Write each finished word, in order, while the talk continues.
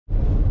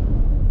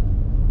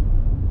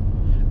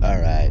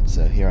Alright,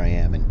 so here I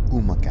am in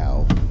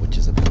Humacao, which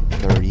is about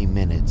 30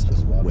 minutes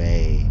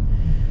away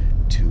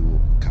to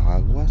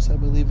Caguas, I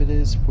believe it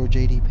is, where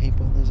JD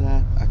Paintball is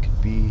at. I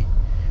could be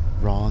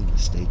wrong,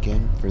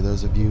 mistaken. For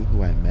those of you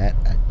who I met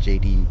at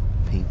JD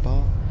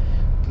Paintball,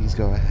 please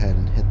go ahead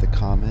and hit the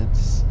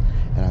comments,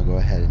 and I'll go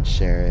ahead and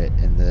share it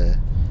in the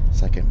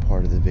second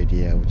part of the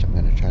video, which I'm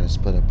going to try to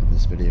split up in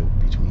this video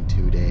between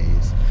 2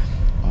 days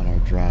on our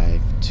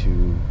drive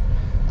to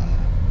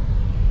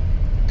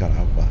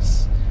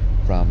Caguas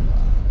from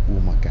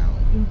Humacao.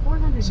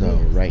 So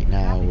right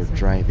now we're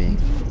driving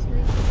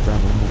from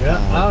Humacao.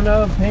 Yeah, I don't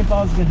know if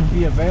paintball's going to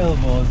be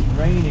available. It's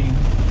raining.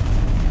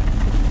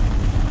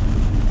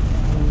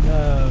 Who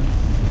knows?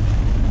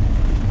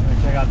 I'm going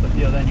to check out the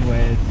field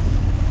anyways.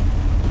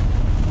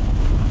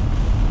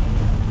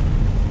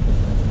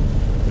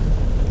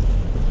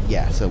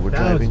 Yeah, so we're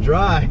driving. It's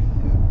dry.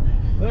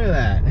 Look at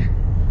that.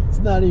 It's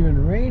not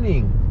even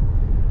raining.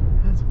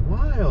 That's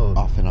wild.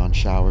 Off and on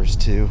showers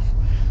too.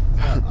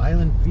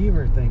 Island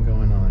fever thing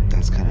going on here.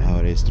 That's kind of how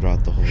it is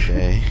throughout the whole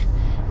day.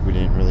 We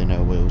didn't really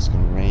know what it was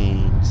going to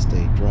rain,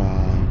 stay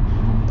dry.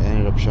 It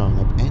ended up showing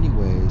up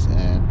anyways,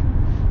 and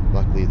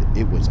luckily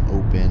it was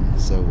open,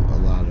 so a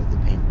lot of the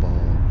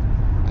paintball,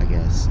 I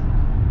guess,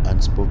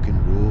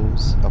 unspoken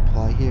rules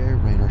apply here.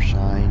 Rain or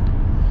shine,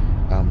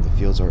 the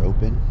fields are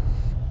open.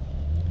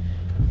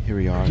 Here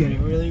we are.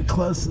 Getting really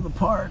close to the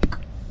park.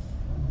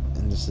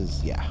 And this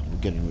is, yeah, we're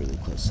getting really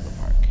close to the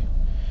park.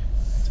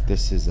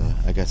 This is,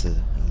 I guess, a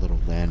little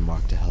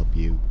landmark to help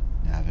you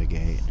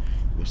navigate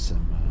with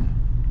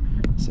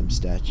some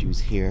statues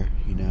here,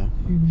 you know.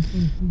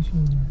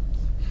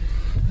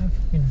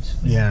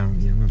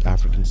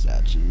 African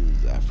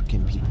statues,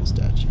 African people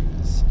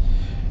statues.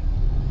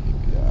 Here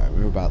we are.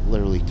 We're about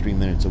literally 3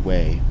 minutes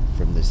away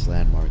from this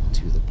landmark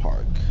to the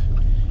park,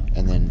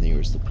 and then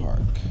there's the park.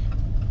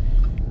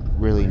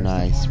 Really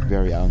nice,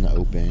 very out in the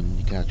open.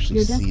 You can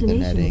actually see the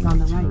netting,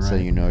 so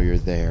you know you're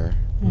there,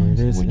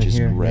 which is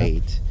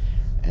great.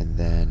 And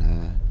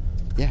then,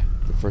 yeah,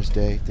 the first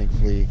day,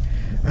 thankfully,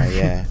 I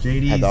had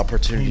the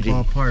opportunity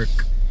to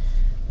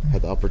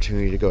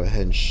go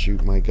ahead and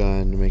shoot my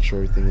gun to make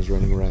sure everything was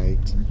running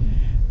right.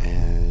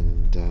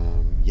 And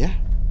yeah,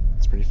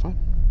 it's pretty fun.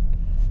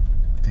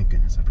 Thank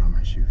goodness I brought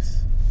my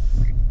shoes.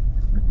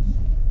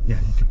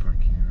 Yeah, you can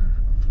park here or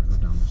further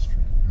down the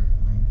street.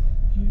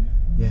 Here?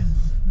 Yeah.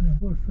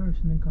 Go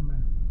first and then come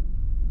back.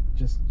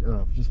 Just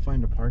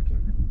find a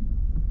parking.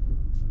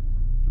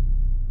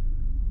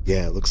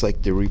 Yeah, it looks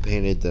like they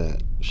repainted the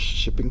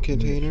shipping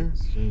container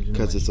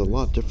because it's a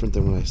lot different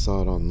than when I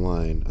saw it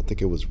online. I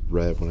think it was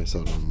red when I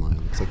saw it online.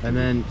 Looks like and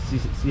then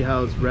see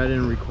how it's red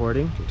and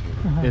recording?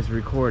 It's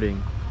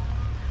recording.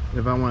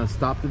 If I want to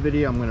stop the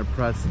video, I'm going to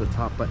press the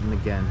top button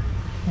again.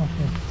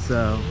 Okay.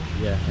 So,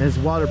 yeah. And it's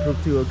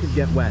waterproof too. It could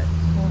get wet.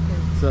 Okay.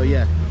 So,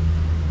 yeah.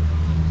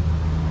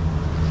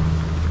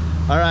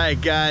 Alright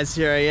guys,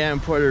 here I am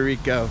in Puerto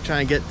Rico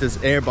trying to get this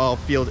airball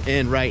field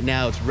in right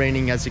now. It's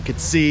raining, as you can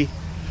see.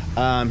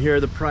 Here are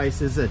the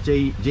prices at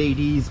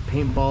JD's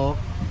Paintball.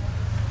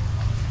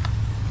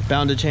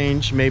 Bound to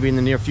change maybe in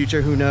the near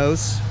future, who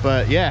knows.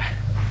 But yeah,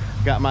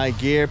 got my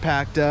gear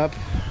packed up.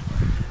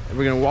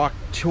 We're gonna walk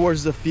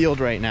towards the field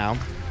right now.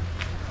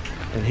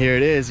 And here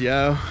it is,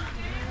 yo.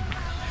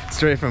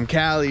 Straight from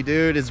Cali,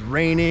 dude. It's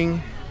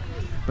raining,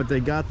 but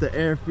they got the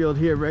airfield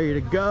here ready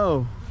to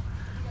go.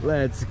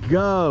 Let's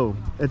go.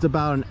 It's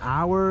about an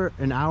hour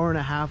and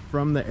a half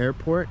from the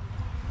airport,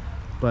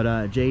 but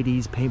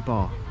JD's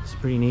Paintball. It's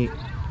pretty neat.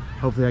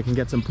 Hopefully I can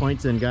get some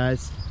points in,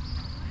 guys.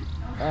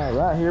 All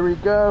right, here we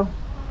go.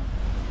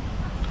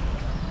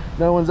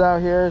 No one's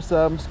out here,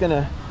 so I'm just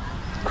gonna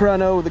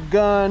chrono with a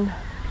gun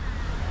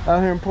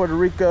out here in Puerto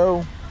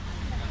Rico.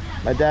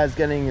 My dad's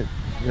getting,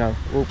 you know,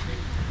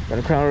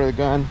 gonna chrono with a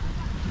gun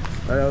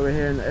right over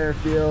here in the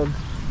airfield.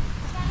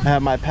 I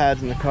have my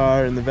pads in the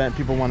car in the event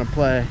people want to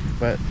play,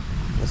 but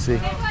we'll see.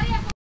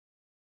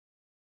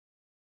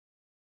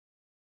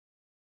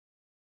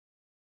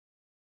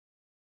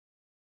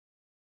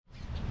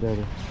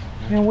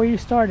 And where you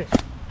started?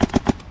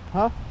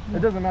 Huh?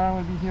 It doesn't matter.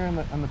 I'm gonna be here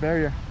on the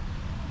barrier.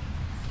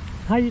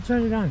 How you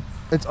turn it on?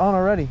 It's on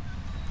already.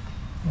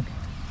 Okay.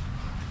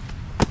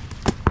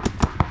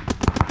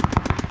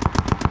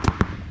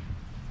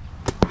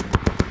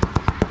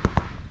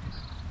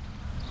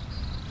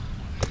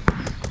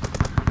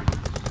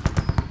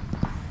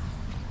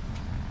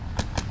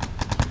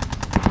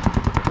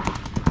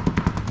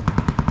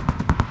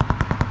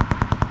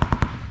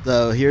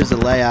 So here's the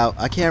layout.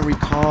 I can't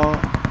recall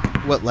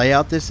what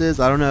layout this is.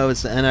 I don't know.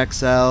 It's the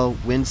NXL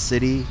Wind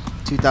City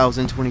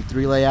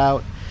 2023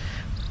 layout.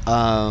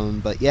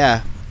 But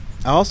yeah,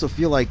 I also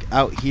feel like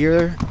out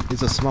here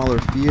is a smaller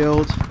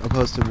field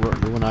opposed to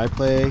when I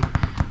play.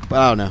 But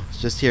I don't know.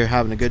 It's just here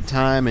having a good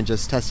time and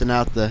just testing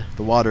out the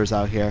waters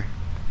out here.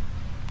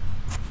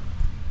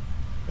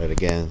 But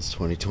again, it's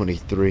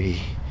 2023.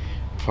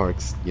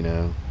 Parks, you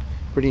know,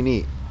 pretty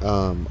neat.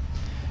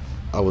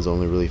 I was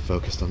only really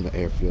focused on the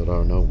airfield. I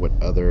don't know what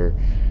other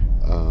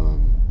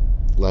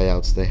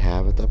layouts they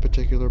have at that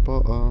particular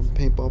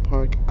paintball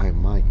park. I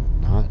might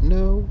not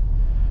know.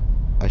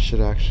 I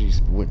should actually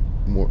went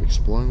more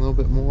exploring a little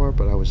bit more,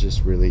 but I was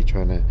just really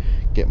trying to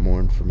get more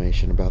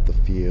information about the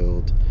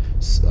field.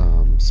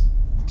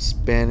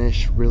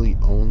 Spanish really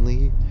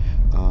only.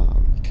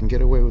 You can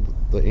get away with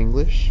the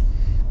English,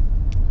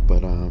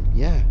 but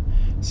yeah.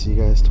 See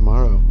you guys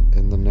tomorrow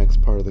in the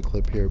next part of the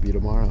clip here. Be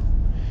tomorrow.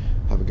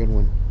 Have a good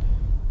one.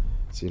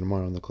 See you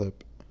tomorrow in the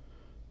clip.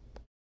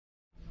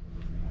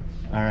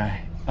 All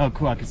right. Oh,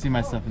 cool. I can see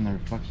myself in the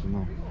reflection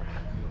though.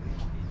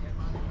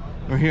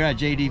 We're here at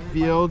JD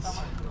Fields,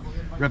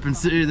 repping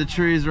City of the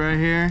Trees right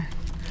here.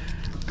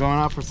 Going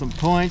out for some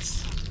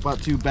points.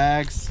 Bought 2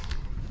 bags.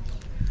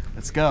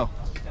 Let's go.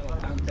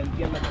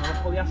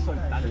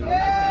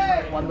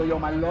 Cuando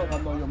Yomar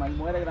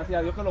muere, gracias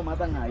a Dios que lo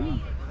matan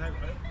ahí.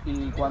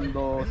 Y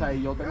cuando, o sea,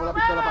 yo tengo la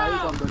pistola para ahí,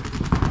 cuando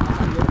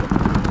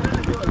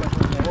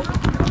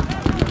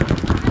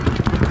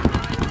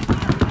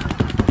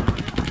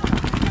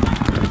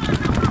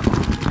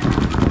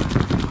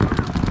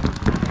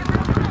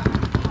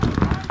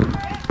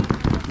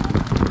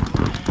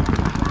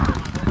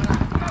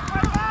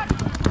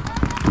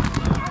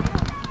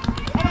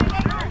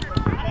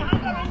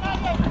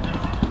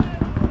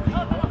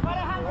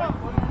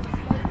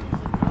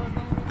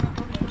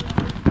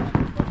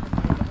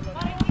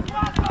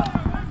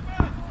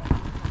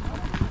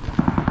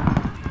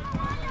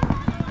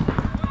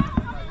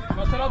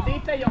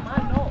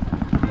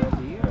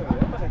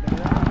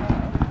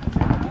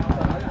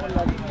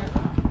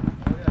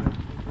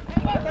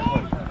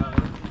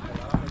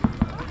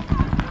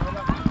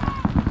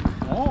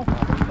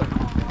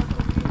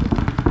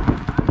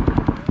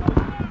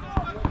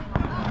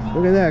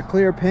Look at that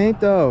clear paint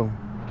though.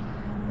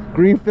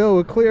 Green field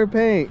with clear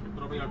paint.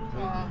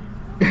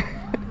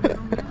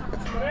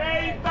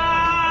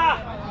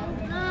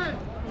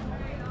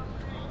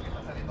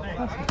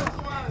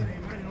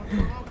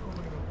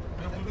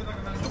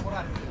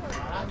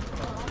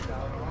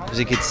 As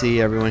you can see,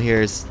 everyone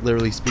here is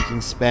literally speaking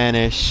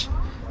Spanish.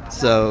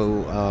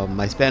 So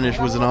my Spanish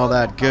wasn't all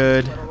that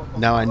good.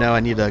 Now I know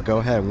I need to go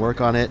ahead and work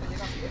on it.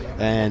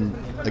 And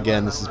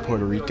again, this is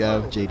Puerto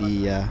Rico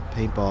JD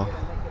Paintball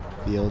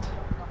Field.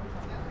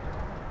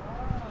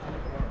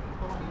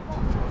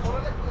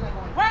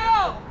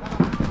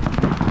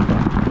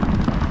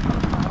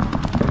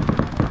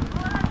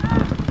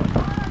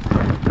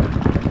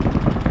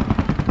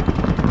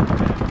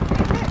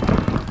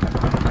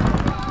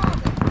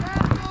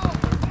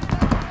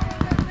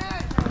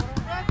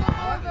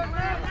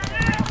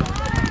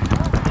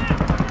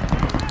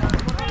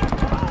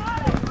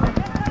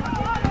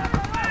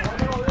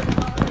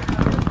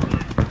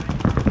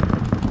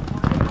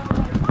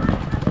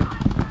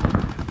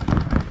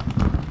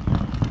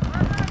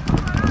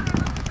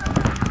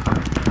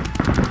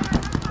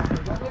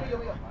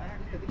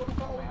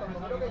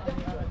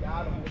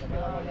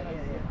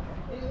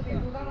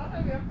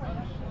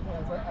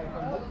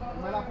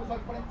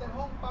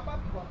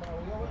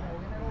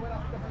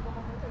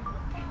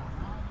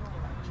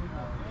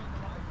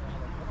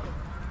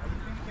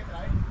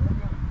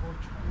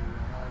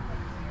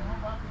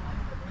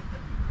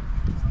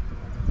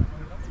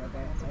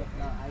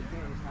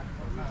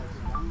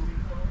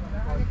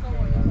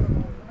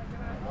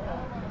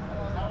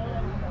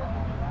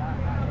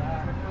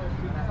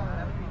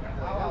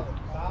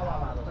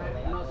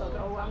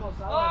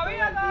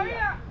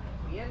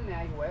 Viernes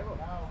hay juego.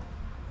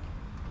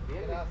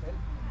 Viernes.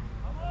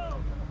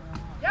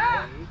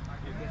 ¡Ya!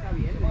 Empieza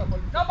viernes.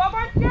 ¡Nos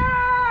vamos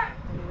ya!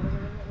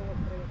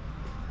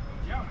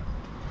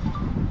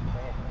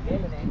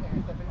 Viernes,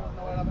 este fin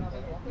no vale la pena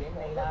hacer.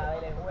 Viernes ir a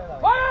ver el juego.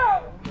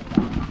 ¡Vamos!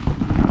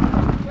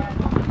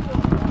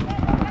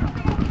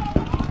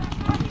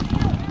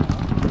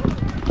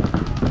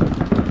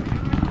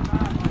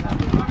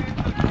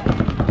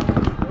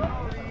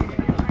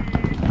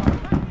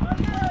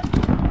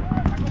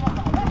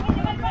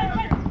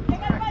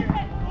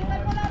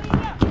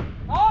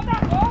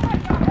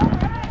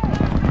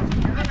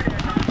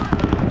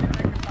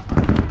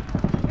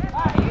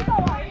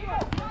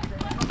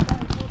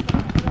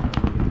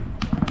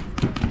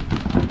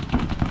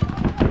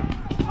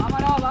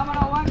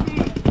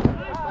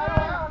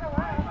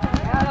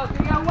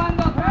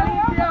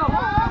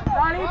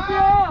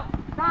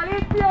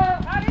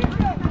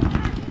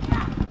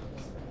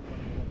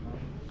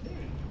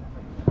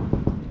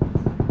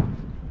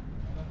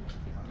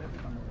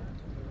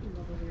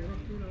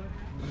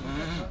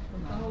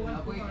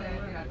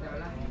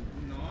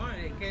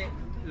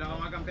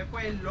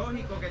 Pues es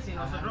lógico que si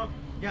nosotros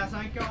ya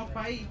saben que vamos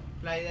para ahí,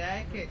 la idea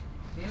es que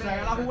se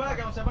haga la jugada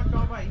que no sepan que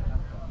vamos para ahí.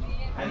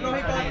 Es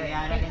lógico. La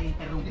idea era que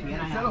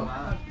interrumpieran la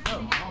jugada.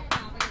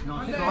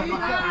 No, la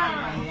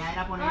idea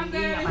era poner en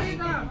línea para que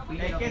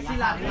interrumpiera. Es que si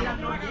la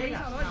tiran no llega,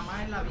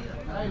 jamás en la vida.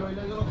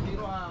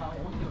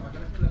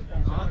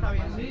 No, está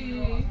bien.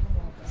 Sí.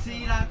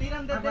 Si la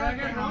tiran desde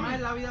aquí, jamás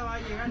en la vida va a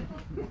llegar.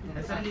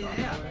 Esa es la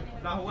idea.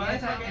 La jugada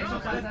es que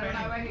eso se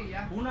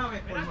despega una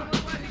vez por más.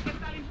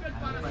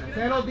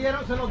 Se los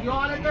dio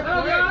a Alex de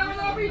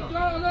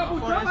 ¡Lo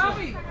puchó,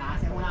 papi!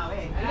 una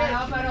vez. No,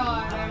 pero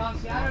le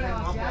vaciaron.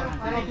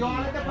 Pero yo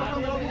antes después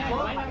cuando lo buscó,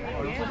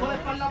 puso la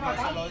espalda para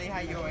acá. Se lo dije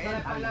a Joel.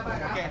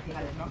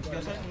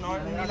 No,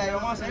 ni la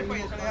íbamos a hacer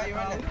porque yo se le dije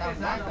a Joel, está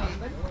blanco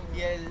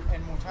y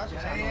el muchacho.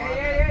 Está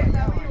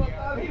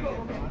vivo.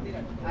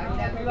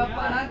 Ahí va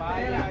para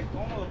adelante.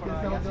 Cómodo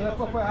para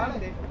después fue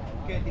Ale.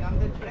 Que tiran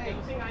del break.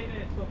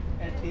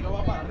 El tiro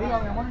va para arriba,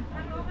 mi amor.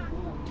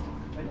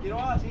 El tiro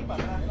va así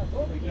para atrás.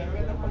 Y quiero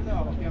ver después de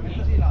abajo.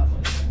 Obviamente si la hace.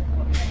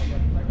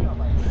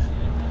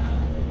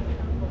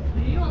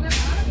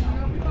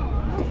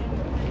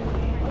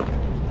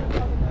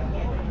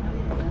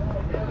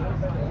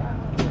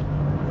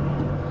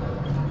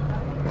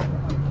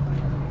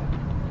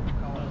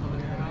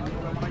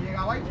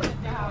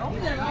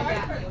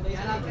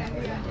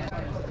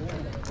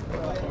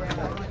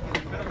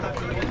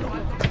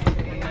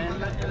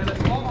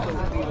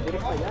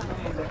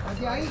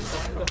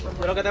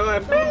 Pero que te voy a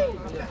se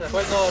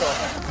fue el toro.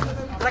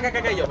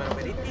 ¿Qué yo? Me lo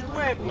pedí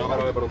huevo. No,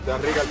 pero le pregunté a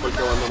Ricardo porque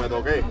cuando me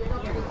toqué, no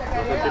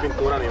sentí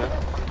pintura ni nada.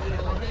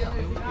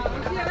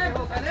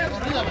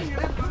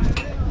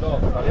 No,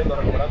 saliendo,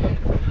 recuperando.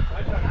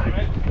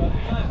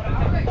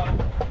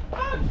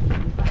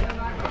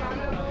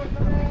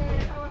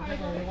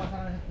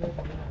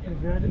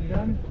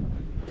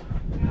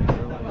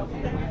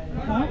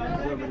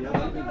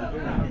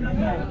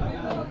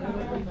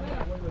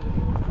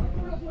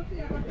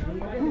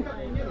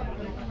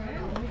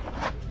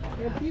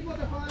 El tipo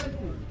te puede dar el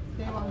tiro,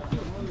 te evanció.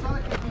 Tú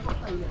sabes que el tipo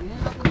está ahí, le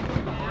tienes la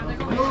posición.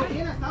 No lo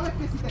tienes, sabes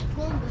que si te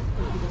escondes,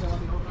 el tipo te va a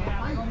tirar.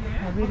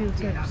 A video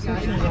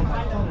sessions on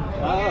my phone.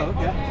 Ah,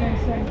 ok.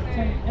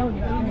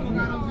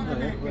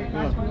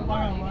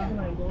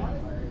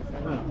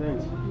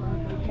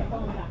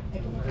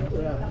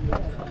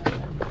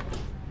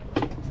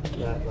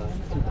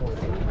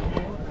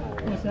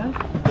 What's that?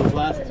 Those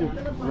last 2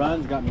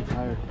 runs got me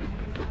tired.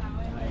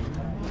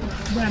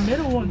 That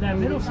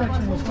middle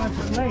section was hard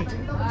to play.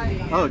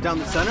 Oh, down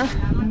the center?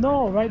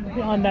 No, right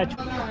on that.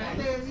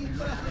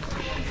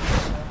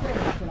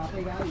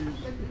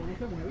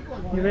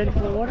 You ready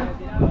for water?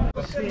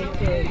 Sí,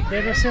 que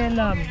debe ser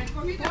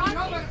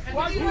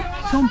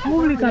son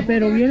públicas,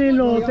 pero vienen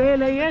los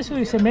hoteles y eso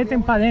y se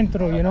meten para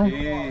adentro, you know?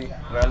 Y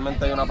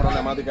realmente hay una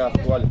problemática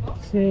actual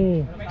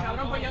Sí.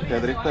 que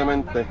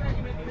tristemente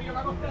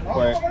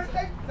pues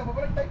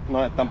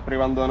nos están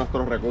privando de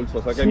nuestros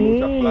recursos. Sé que hay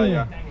muchas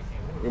playas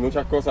y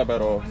muchas cosas,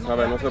 pero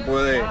 ¿sabes? No se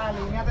puede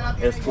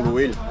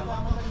excluir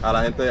a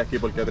la gente de aquí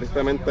porque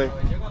tristemente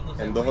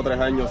en 2 o 3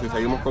 años, si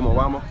seguimos como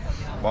vamos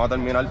a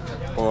terminar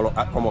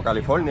como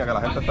California, que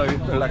la gente está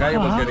viviendo en la calle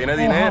porque tiene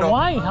dinero. O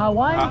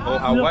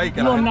Hawái,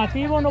 que los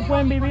nativos no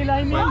pueden vivir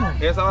ahí mismo.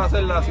 Esa va a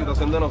ser la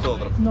situación de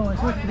nosotros. No,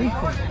 eso es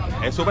triste.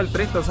 Es súper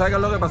triste, ¿sabes qué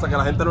es lo que pasa? Que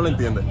la gente no lo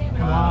entiende.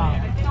 Wow.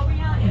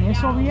 Y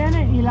eso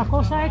viene, y la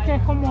cosa es que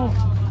es como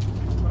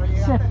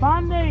se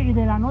expande y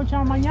de la noche a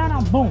la mañana,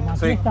 ¡boom!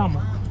 Aquí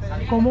estamos.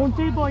 Como un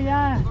tipo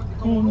ya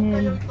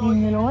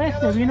en el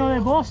oeste, vino de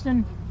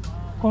Boston,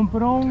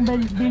 compró un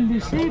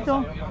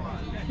buildingcito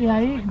y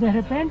ahí de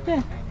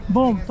repente,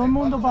 ¡boom! Todo el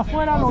mundo para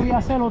afuera lo voy a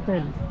hacer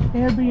hotel,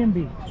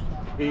 Airbnb.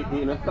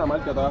 Y no está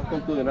mal que te hagas con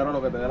tu dinero lo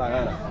que te dé la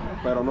gana,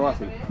 pero no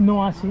así.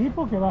 No así,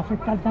 porque va a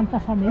afectar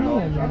tantas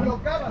familias.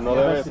 No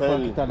debe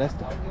ser. Quitar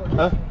esto.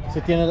 ¿Ah?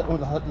 Si tiene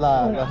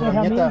la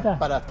herramienta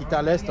para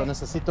quitar esto,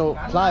 necesito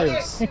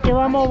pliers. Es que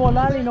vamos a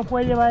volar y no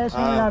puede llevar eso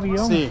en el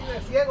avión. Sí,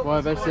 voy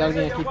a ver si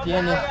alguien aquí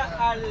tiene.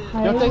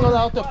 Yo tengo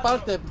la otra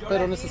parte,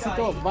 pero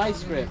necesito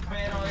vice grip.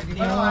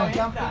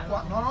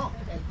 No,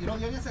 el tiro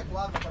dio ese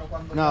 4, pero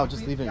cuando... No,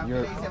 just leave it,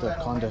 you're the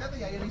condo.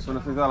 Tú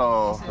necesitas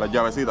las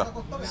llavecitas.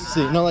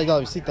 Sí, no la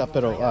llavecita,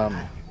 pero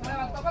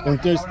un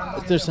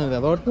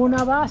tenedor.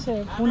 Una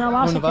base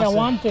que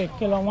aguante,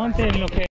 que lo aguante en lo que